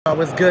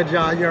What's good,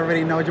 y'all? You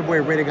already know your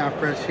boy Raider Got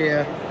Fresh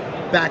here,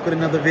 back with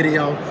another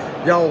video.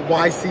 Yo,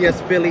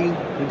 YCS Philly,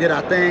 we did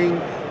our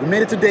thing. We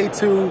made it to day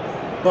 2,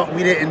 but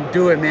we didn't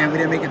do it, man. We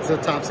didn't make it to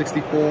the top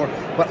 64.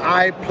 But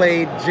I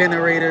played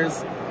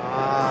Generators.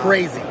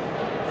 Crazy.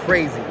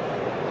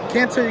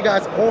 Can't tell you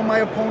guys all my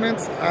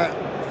opponents. I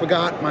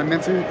forgot my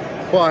mentor.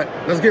 But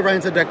let's get right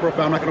into the deck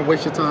profile. I'm not gonna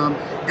waste your time.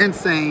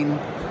 Insane.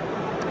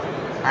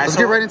 Let's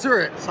get right into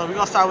it. So we're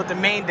gonna start with the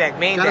main deck.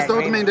 Gotta start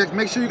with the main deck.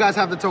 Make sure you guys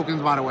have the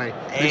tokens, by the way.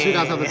 Make sure you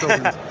guys have the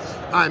tokens.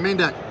 All right, main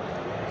deck.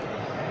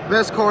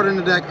 Best card in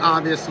the deck,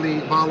 obviously,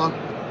 Vala.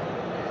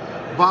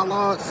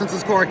 Vala, since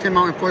this card came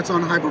out in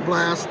Photon Hyper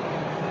Blast,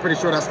 pretty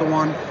sure that's the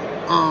one.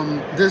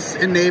 This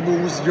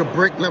enables your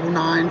brick level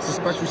 9 to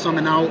special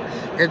summon out,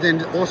 and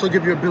then also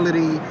give you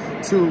ability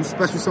to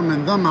special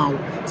summon them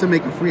out to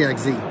make a free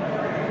XZ.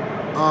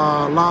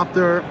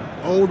 Lopter,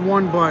 old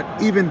one, but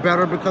even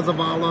better because of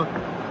Vala.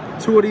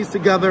 2 of these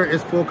together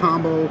is full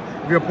combo.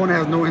 If your opponent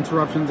has no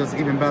interruptions, that's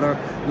even better.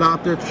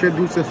 Lopter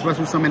tributes to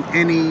special summon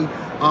any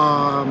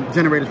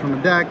generators from the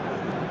deck.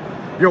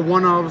 Your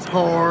one-ofs,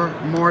 Har,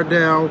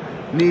 Mardell,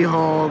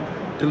 Nihog,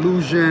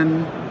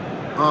 Delusion,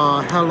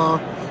 Hella.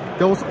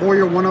 Those all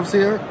your one-ofs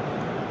here.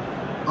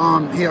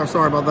 Here,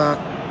 sorry about that.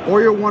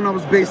 All your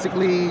one-ofs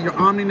basically your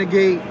Omni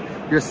Negate,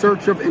 your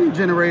search of any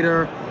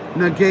generator,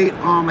 negate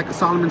like a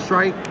Solomon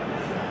Strike,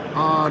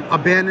 a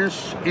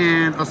Banish,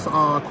 and a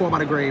Call by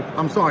the Grave.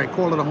 I'm sorry,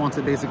 Call of the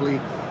Haunted, basically,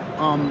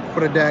 for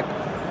the deck.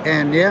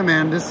 And yeah,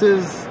 man, this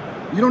is,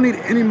 you don't need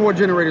any more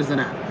generators than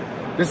that.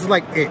 This is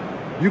like it.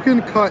 You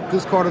can cut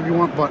this card if you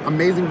want, but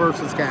amazing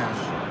versus cash.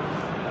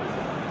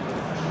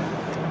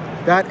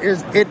 That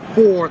is it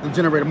for the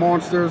generator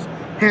monsters.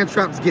 Hand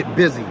traps get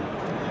busy.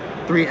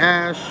 3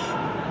 Ash,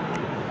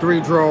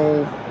 3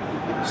 Droll,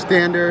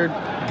 Standard,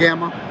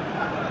 Gamma.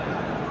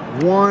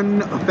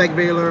 1 Effect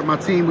Veiler. My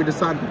team, we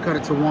decided to cut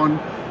it to 1.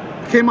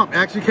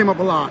 Actually came up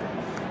a lot.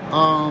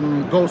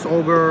 Ghost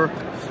Ogre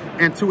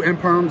and 2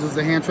 Imperms is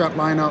the hand trap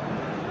lineup.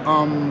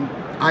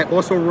 I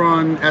also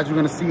run, as you're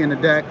gonna see in the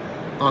deck,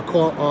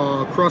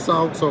 cross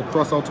out, so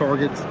cross out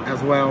targets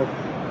as well.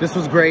 This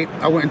was great.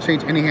 I wouldn't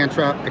change any hand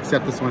trap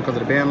except this one because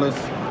of the ban list.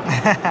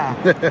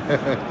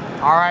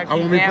 R.I.P. I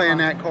won't be playing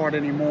that card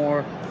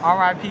anymore.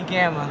 R.I.P.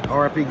 Gamma.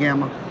 R.I.P.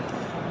 Gamma.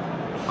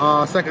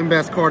 Second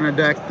best card in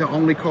the deck. The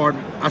only card,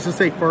 I should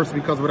say first,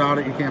 because without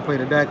it you can't play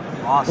the deck.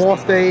 Ball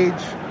Stage.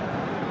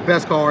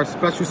 Best card.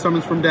 Special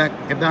summons from deck.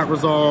 If that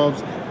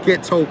resolves,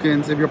 get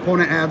tokens. If your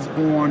opponent adds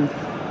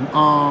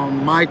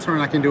on my turn,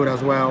 I can do it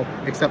as well,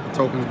 except the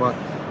tokens. But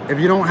if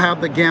you don't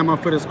have the Gamma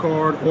for this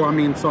card, or I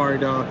mean, sorry,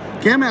 the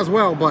Gamma as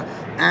well, but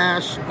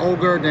Ash,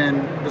 Ogre,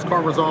 then this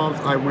card resolves,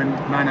 I win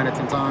 9 out of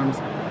 10 times.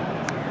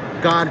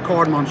 God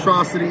card,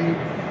 Monstrosity.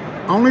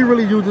 I only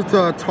really use it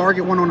to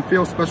target one on the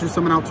field, special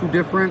summon out 2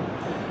 different.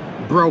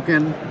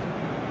 Broken,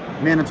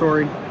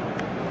 mandatory.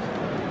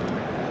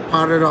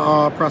 Pot of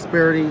the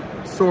Prosperity,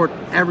 sword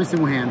every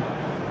single hand,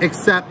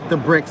 except the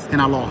bricks,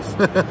 and I lost.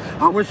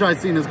 I wish I'd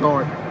seen this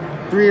card.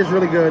 3 is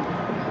really good.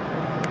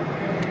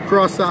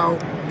 Cross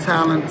out,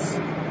 Talents.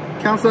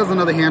 Counts as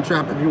another hand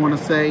trap if you want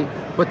to say,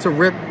 but to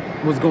rip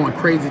was going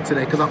crazy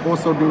today because I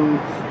also do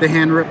the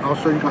hand rip. I'll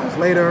show you guys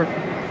later.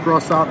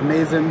 Cross out,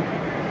 amazing.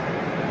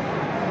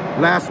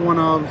 Last one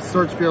of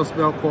Search Field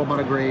Spell, Call by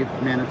the Grave,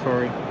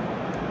 mandatory.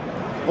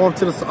 Off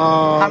to the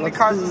how many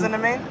cards is in the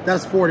main?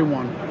 That's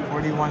 41.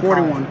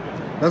 41.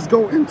 Let's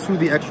go into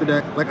the extra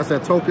deck. Like I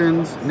said,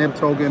 tokens, nib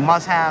token.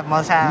 Must have.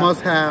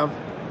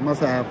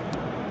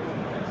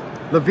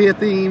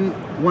 Leviathan,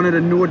 one of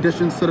the new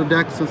additions to the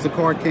deck since the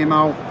card came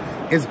out,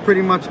 is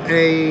pretty much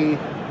a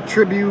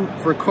tribute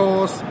for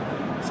cost.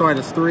 Sorry,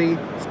 that's 3.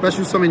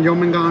 Special summon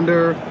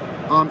Yomengander.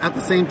 At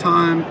the same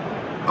time,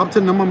 up to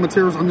the number of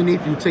materials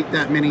underneath, you take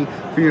that many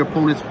for your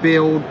opponent's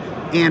field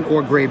and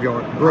or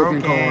graveyard.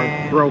 Broken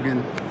card,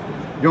 broken.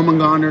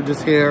 Yomengander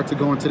just here to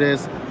go into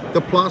this.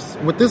 The plus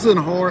with this in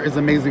Har is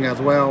amazing as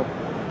well.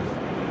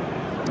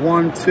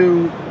 1,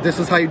 2. This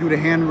is how you do the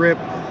hand rip.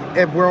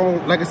 If we're all,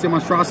 like I said,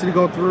 Monstrosity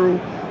go through,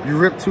 you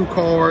rip 2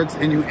 cards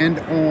and you end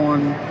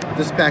on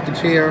this package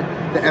here,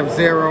 the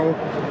F-Zero.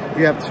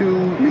 You have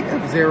 2, make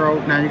F-Zero.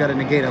 Now you got to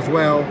negate as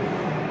well.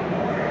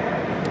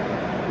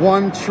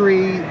 1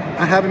 tree.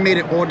 I haven't made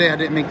it all day. I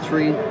didn't make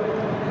tree.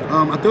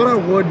 I thought I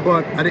would,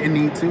 but I didn't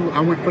need to. I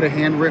went for the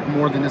hand rip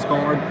more than this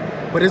card,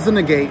 but it's a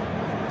negate.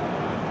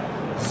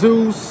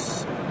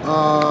 Zeus.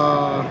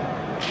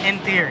 In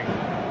theory.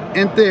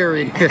 In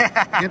theory,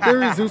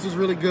 Zeus is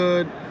really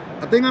good.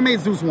 I think I made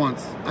Zeus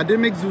once. I did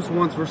make Zeus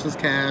once versus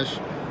Cash.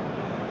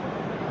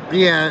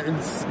 Yeah,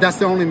 that's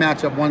the only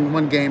matchup,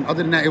 one game.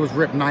 Other than that, it was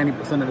ripped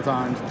 90% of the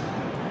times.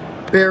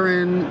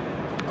 Baron,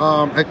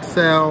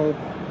 Excel,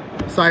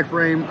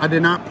 Cyframe. I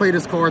did not play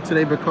this card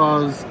today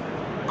because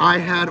I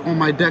had on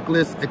my deck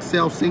list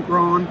Excel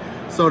Synchron,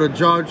 so the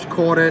judge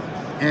caught it,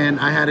 and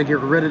I had to get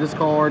rid of this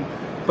card.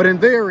 But in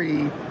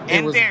theory,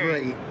 it was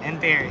great. In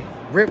theory.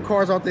 Rip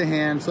cards out their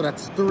hand, so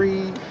that's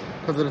 3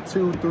 because of the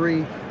 2,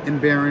 3,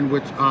 and Baron,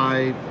 which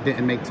I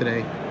didn't make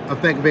today.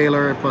 Effect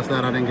Veiler, plus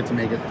that I didn't get to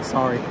make it.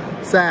 Sorry.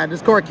 Sad.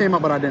 This card came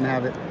up, but I didn't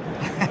have it.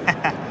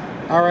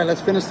 All right,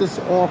 let's finish this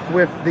off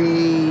with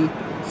the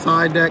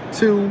side deck.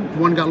 2.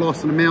 1 got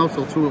lost in the mail,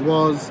 so 2 it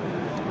was.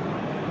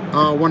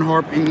 1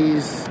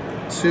 Harpies,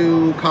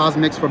 2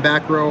 Cosmics for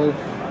back row.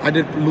 I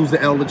did lose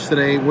the Eldritch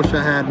today. Wish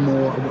I had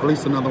more, or at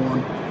least another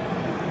one.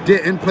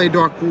 Didn't play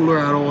Dark Cooler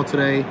at all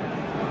today.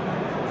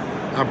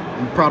 I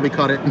probably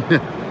cut it.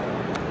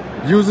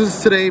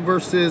 Users today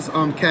versus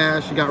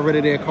Cash. Got rid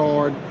of their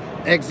card.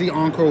 XZ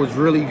Encore was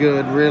really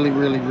good. Really,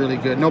 really, really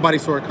good. Nobody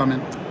saw it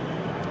coming.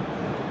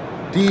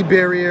 D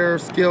Barrier,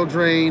 Skill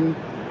Drain.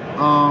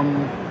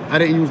 I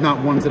didn't use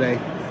not one today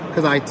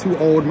because I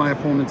 2-0'd my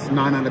opponents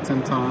 9 out of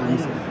 10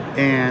 times.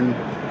 And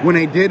when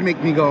they did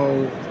make me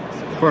go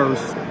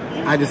first,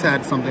 I just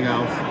had something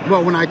else.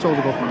 Well, when I chose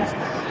to go first.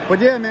 But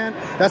yeah, man,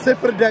 that's it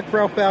for the deck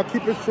profile.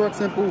 Keep it short,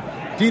 simple.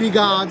 DD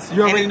Gods,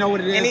 you already know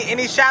what it is.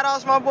 Any shout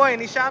outs, my boy?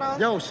 Any shout outs?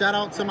 Yo, shout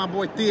out to my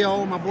boy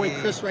Theo, my boy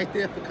Chris right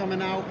there for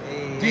coming out.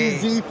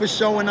 DZ for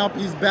showing up.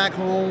 He's back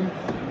home.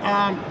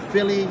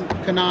 Philly,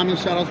 Konami,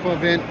 shout outs for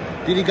event.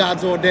 DD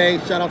Gods all day.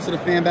 Shout out to the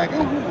fan back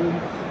at home.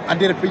 I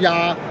did it for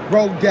y'all.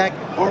 Road deck,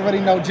 already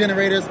know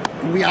Generators.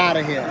 And we out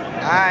of here.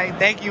 All right,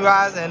 thank you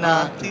guys, and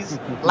please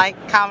like,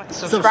 comment,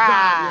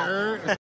 subscribe.